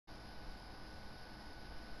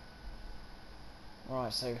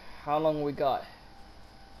Right, so how long we got?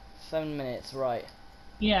 7 minutes, right.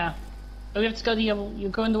 Yeah. But we have to go the other... You're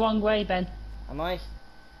going the wrong way, Ben. Am I?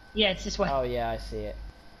 Yeah, it's this way. Oh yeah, I see it.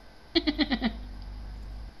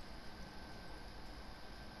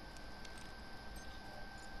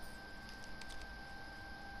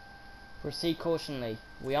 Proceed cautionally.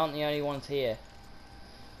 We aren't the only ones here.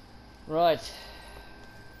 Right.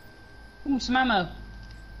 Ooh, some ammo.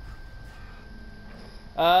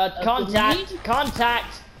 Contact!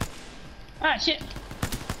 Contact! Ah, shit.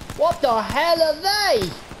 What the hell are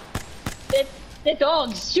they? They're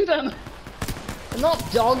dogs. Shoot them. They're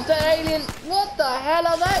not dogs, they're aliens. What the hell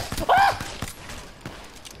are they? Ah!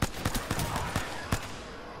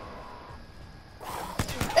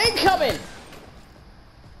 Incoming!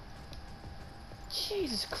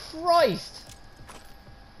 Jesus Christ!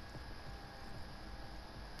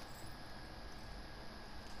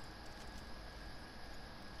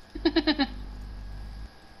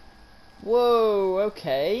 Whoa,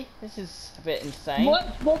 okay. This is a bit insane.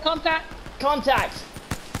 More contact. Contact!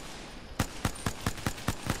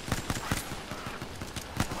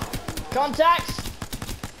 Contact!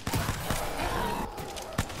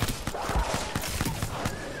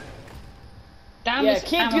 Damn, Yeah, it's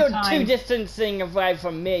keep ammo your time. two distancing away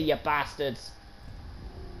from me, you bastards.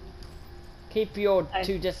 Keep your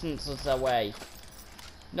two distances away.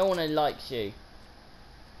 No one likes you.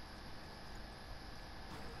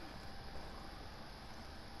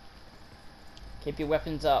 Keep your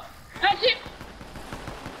weapons up. That's it.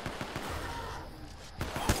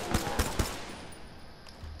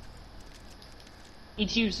 Need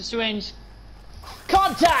to use the syringe.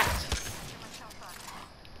 Contact!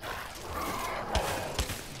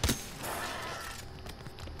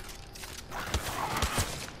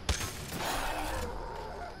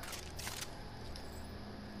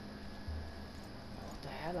 What the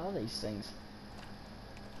hell are these things?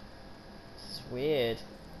 This is weird.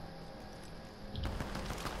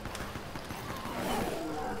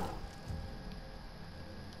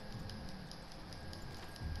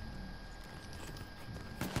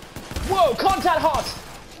 Whoa, contact hot!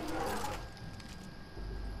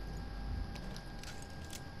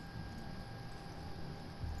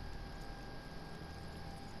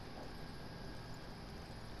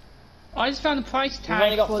 I just found the price tag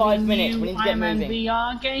only got for 5 the minutes. new We need to get Iron Man moving.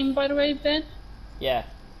 VR game, by the way, Ben. Yeah.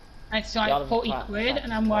 It's The like Art of 40 Pla- quid, and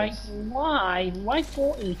Practice I'm like, price. why? Why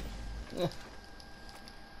 40?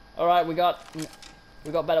 Alright, we got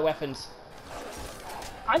better weapons.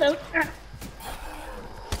 I don't.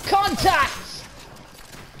 Contact!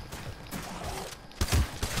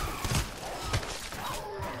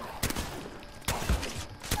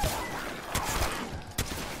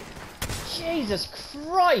 Jesus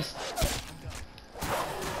Christ!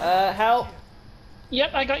 Help!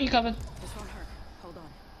 Yep, I got you covered. This won't hurt. Hold on.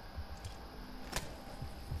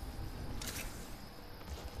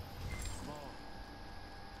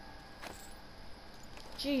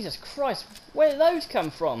 Jesus Christ, where did those come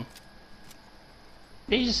from?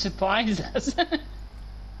 They just surprised us.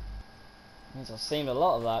 Means I've seen a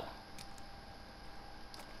lot of that.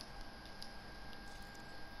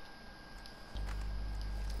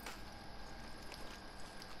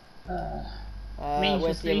 Means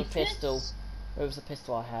Where's the other replace pistol? this? Where was the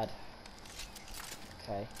pistol I had?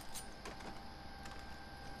 Okay.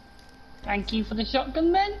 Thank you for the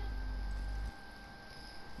shotgun, Ben.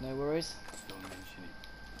 No worries. Don't mention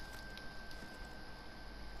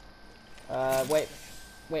it.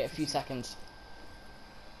 Wait a few seconds.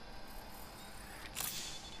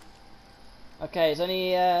 Okay, it's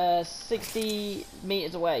only 60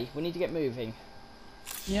 meters away. We need to get moving.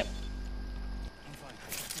 Yep. I'm fine.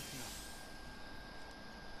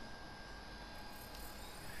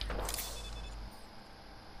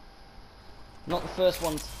 Not the first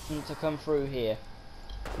one to come through here.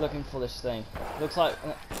 Looking for this thing. Looks like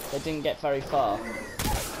they didn't get very far.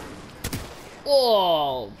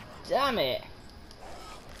 Oh, damn it!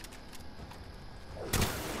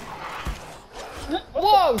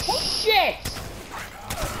 Whoa, shit!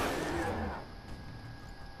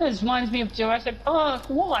 This reminds me of Jurassic Park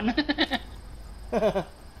 1.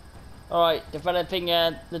 Alright, developing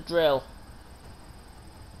the drill.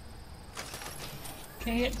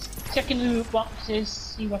 Okay, it's checking the loot boxes,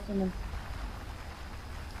 see what's in them.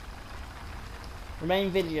 Remain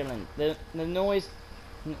vigilant. The noise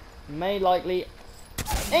may likely...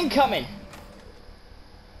 Incoming!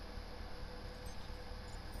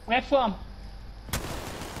 Where from?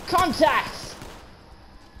 Contact!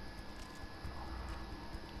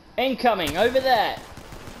 Incoming, over there.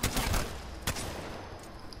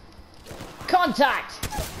 Contact!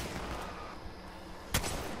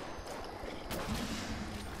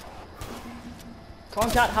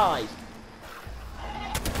 Contact high.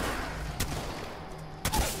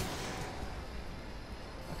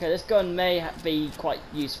 Okay, this gun may be quite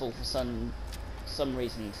useful for some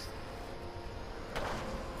reasons.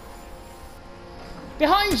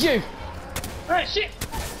 Behind you! Alright, shit!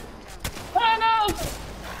 Oh no!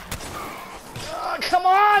 Oh, come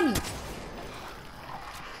on!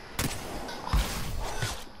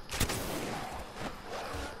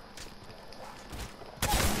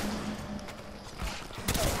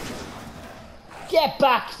 Get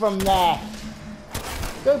back from there!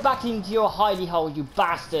 Go back into your hidey hole, you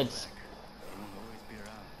bastards!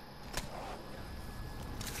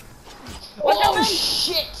 They won't always be around. Oh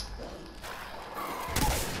shit!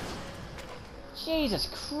 Jesus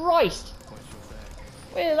Christ! Watch your back.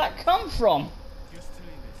 Where did that come from? Used to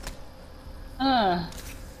leave it.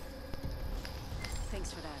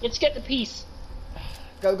 Thanks for that. Let's get the piece.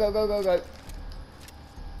 Go, go, go, go, go.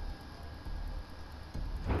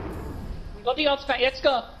 We got the artifact, let's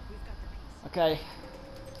go. We've got the piece. Okay.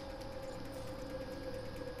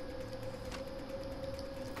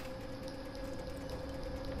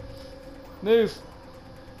 Move.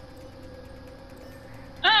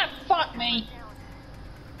 Ah, fuck me.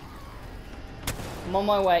 I'm on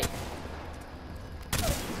my way.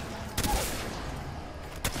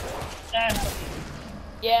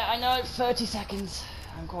 Yeah, I know, 30 seconds.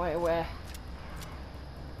 I'm quite aware.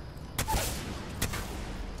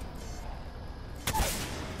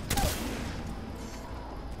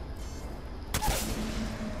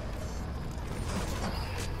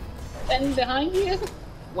 Ben behind you.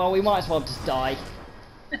 Well, we might as well just die.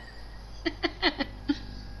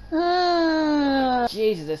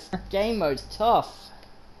 Jesus, this game mode's tough.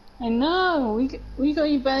 I know. We got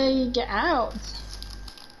you better get out.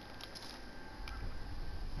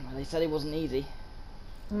 Well, they said it wasn't easy.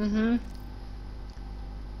 Mm-hmm.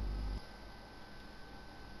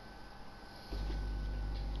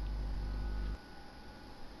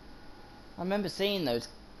 I remember seeing those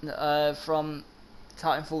from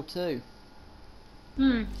Titanfall 2.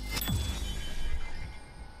 Hmm.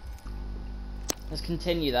 Let's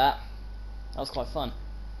continue that. That was quite fun.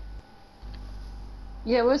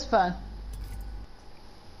 Yeah, it was fun.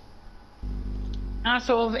 I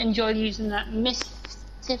sort of enjoyed using that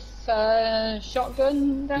Mistiff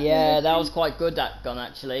shotgun. Yeah, that was quite good, that gun,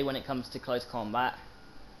 actually, when it comes to close combat.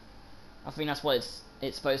 I think that's what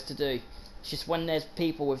it's supposed to do. It's just when there's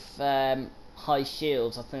people with high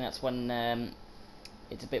shields, I think that's when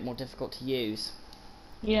it's a bit more difficult to use.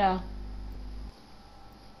 Yeah.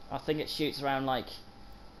 I think it shoots around like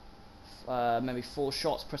maybe 4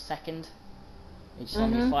 shots per second each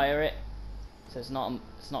time you fire it, so it's not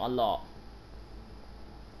a lot.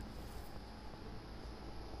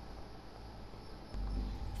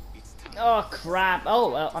 It's time. Oh crap!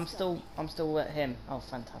 Oh, I'm still at him. Oh,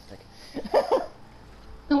 fantastic.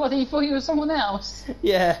 What, you thought you were someone else?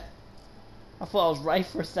 Yeah. I thought I was Ray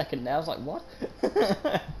for a second there. I was like, what?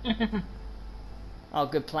 Oh,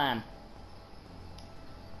 good plan.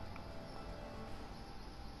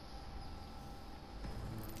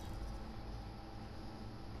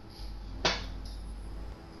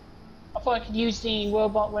 I thought I could use the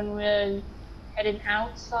robot when we're heading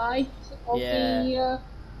outside of the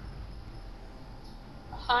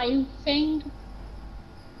high thing.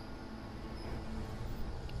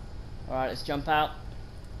 Alright, let's jump out.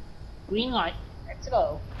 Green light. Let's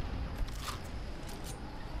go.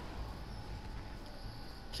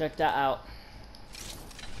 Check that out.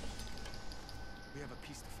 We have a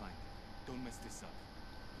piece to find. Don't mess this up.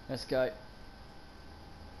 Let's go.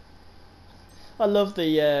 I love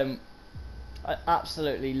the I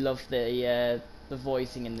absolutely love the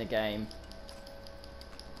voicing in the game.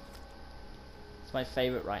 It's my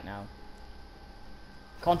favourite right now.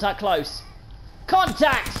 Contact close.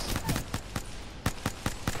 Contact!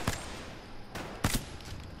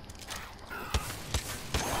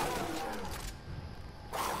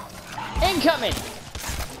 Incoming!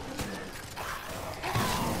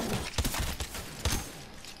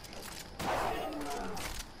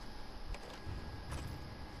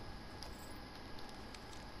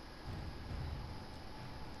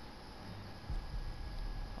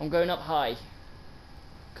 I'm going up high.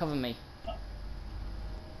 Cover me.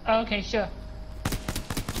 Okay, sure.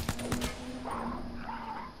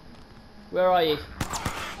 Where are you?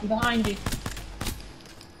 I'm behind you.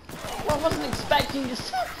 Well, I wasn't expecting to.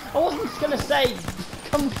 I wasn't gonna say,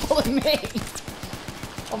 "Come follow me."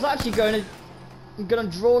 I was actually gonna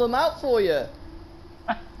draw them out for you.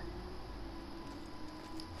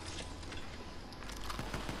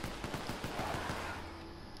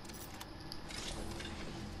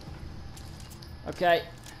 Okay.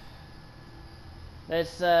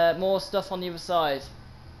 There's more stuff on the other side.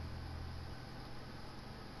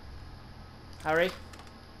 Harry,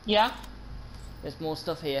 Yeah? there's more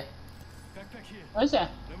stuff here. Backpack here. What is there?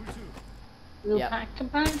 Level 2. Little Yep. pack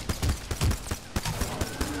compound?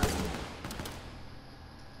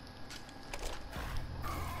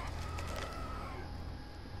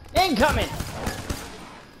 Incoming!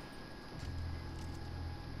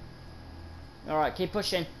 Alright, keep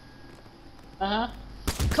pushing. Uh-huh.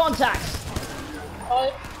 Contact! Oh,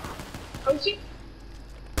 oh shit!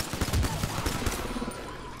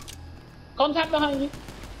 Contact behind you.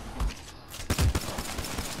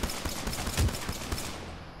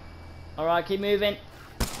 Alright, keep moving.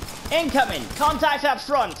 Incoming! Contact up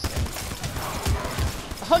front!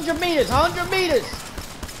 100 meters! 100 meters!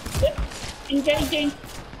 Yep. Engaging.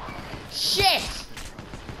 Shit!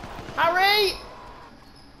 Harry!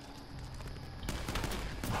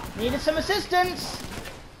 Needed some assistance!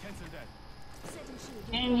 Cancel that. Setting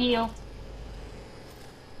shield. And heal.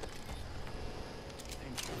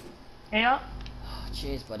 Thank you. Yeah. Oh,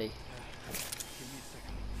 cheers, buddy. Give me a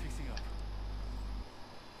second. Fixing up.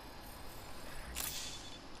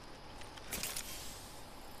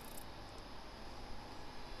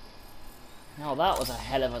 Oh, that was a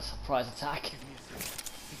hell of a surprise attack. Give me a second.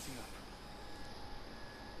 Fixing up.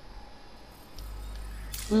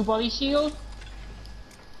 Blue body shield.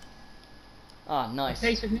 Ah, nice.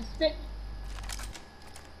 Face with misfit.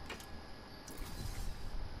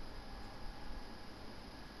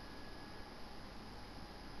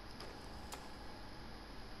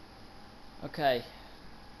 Okay.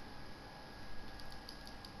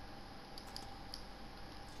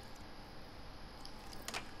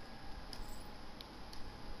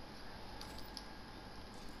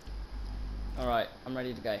 Alright, I'm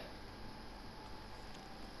ready to go.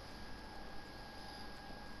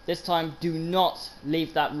 This time, do not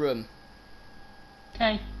leave that room.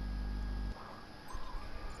 Okay.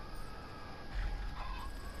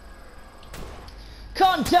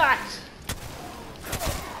 Contact!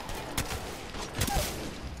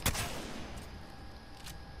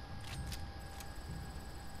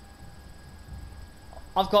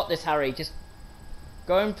 I've got this, Harry. Just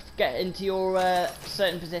go and get into your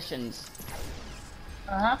certain positions.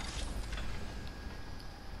 Uh-huh.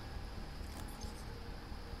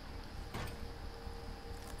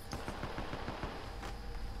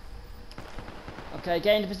 Okay,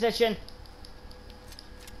 get into position.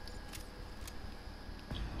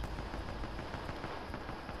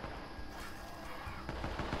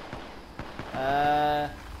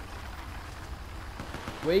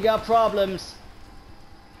 We got problems.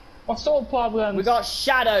 What sort of problems? We got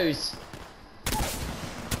shadows.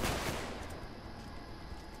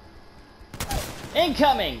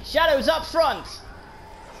 Incoming! Shadows up front!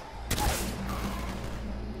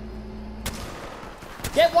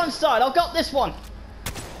 Get one side, I've got this one!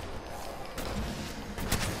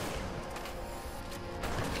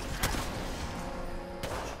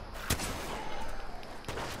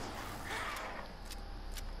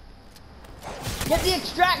 Get the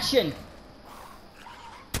extraction!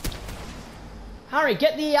 Harry,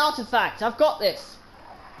 get the artifact, I've got this!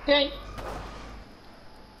 Okay.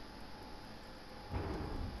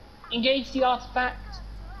 Engage the artifact.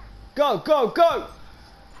 Go, go, go!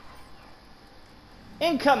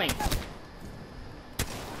 Incoming!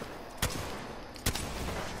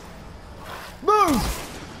 Move!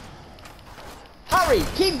 Hurry,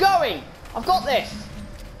 keep going! I've got this!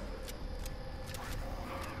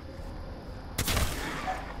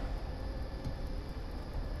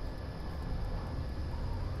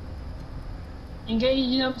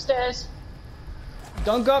 Engaging upstairs.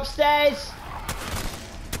 Don't go upstairs!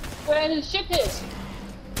 Where the ship is.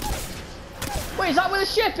 Wait, is that where the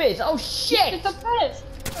ship is? Oh shit! It's upstairs.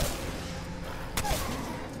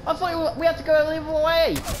 I thought we had to go the other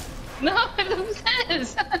way! No, it's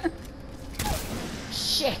upstairs.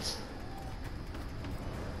 Shit!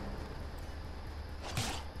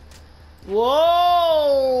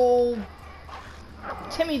 Whoa!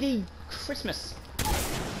 Timmy the Christmas.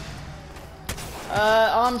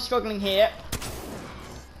 I'm struggling here.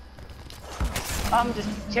 I'm just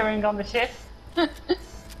cheering on the ship.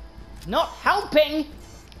 Not helping!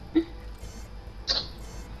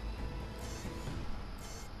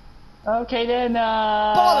 Okay then,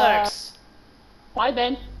 Bollocks! Bye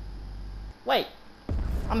Ben. Wait,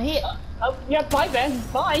 I'm here. Oh, yeah, bye Ben.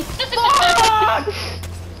 Bye. Fuck!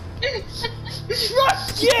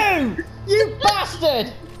 Trust you! You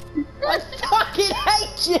bastard! I fucking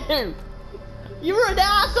hate you! You're an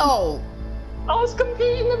asshole! I was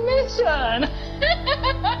completing the mission. I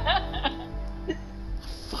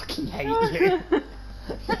fucking hate you.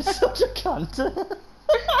 You're such a cunt. cunt.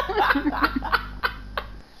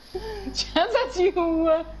 Just as you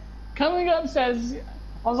were coming upstairs,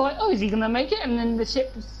 I was like, oh, is he gonna make it? And then the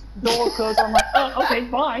ship's door closed. I'm like, oh, okay,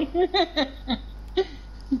 bye.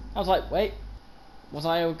 I was like, wait, was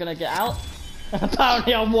I gonna get out?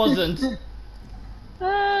 Apparently I wasn't.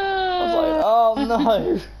 I was like, oh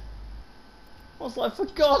no. I was like, for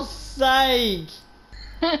God's sake.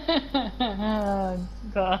 Damn.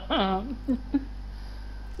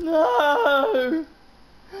 No.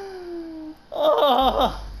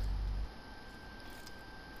 Oh.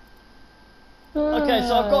 Okay,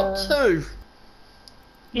 so I've got two.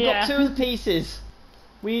 We've Yeah. got two of the pieces.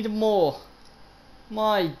 We need more.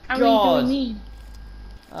 My How God. many do we need?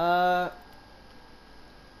 I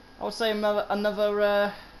would say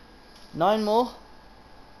another 9 more.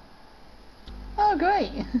 Oh,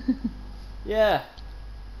 great. Yeah.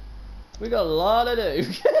 We got a lot to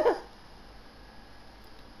do.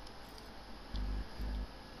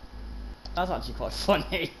 That's actually quite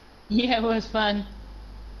funny. Yeah, it was fun.